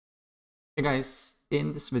Hey guys,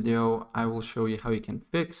 in this video I will show you how you can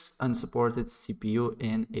fix unsupported CPU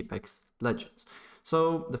in Apex Legends.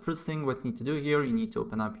 So the first thing what you need to do here, you need to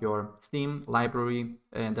open up your Steam library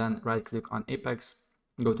and then right click on Apex,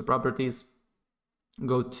 go to properties,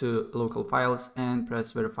 go to local files and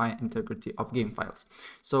press verify integrity of game files.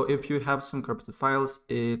 So if you have some corrupted files,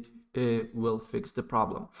 it will fix the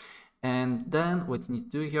problem. And then what you need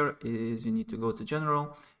to do here is you need to go to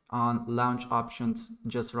general. On launch options,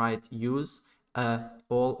 just write use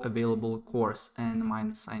all available cores and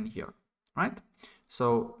minus sign here, right?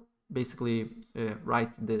 So basically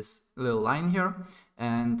write this little line here,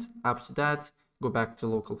 and after that go back to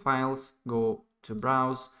local files, go to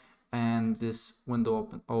browse, and this window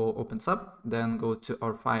opens up. Then go to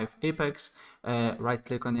R5 Apex, right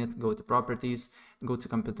click on it, go to properties, go to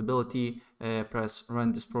compatibility, press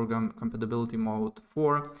run this program compatibility mode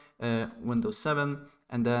 4, Windows 7,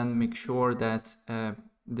 and then make sure that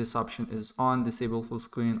this option is on, disable full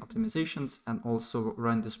screen optimizations, and also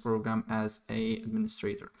run this program as a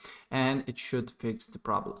administrator, and it should fix the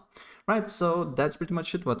problem. Right, so that's pretty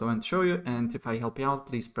much it what I want to show you, and if I help you out,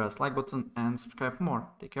 please press like button and subscribe for more.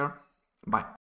 Take care, bye.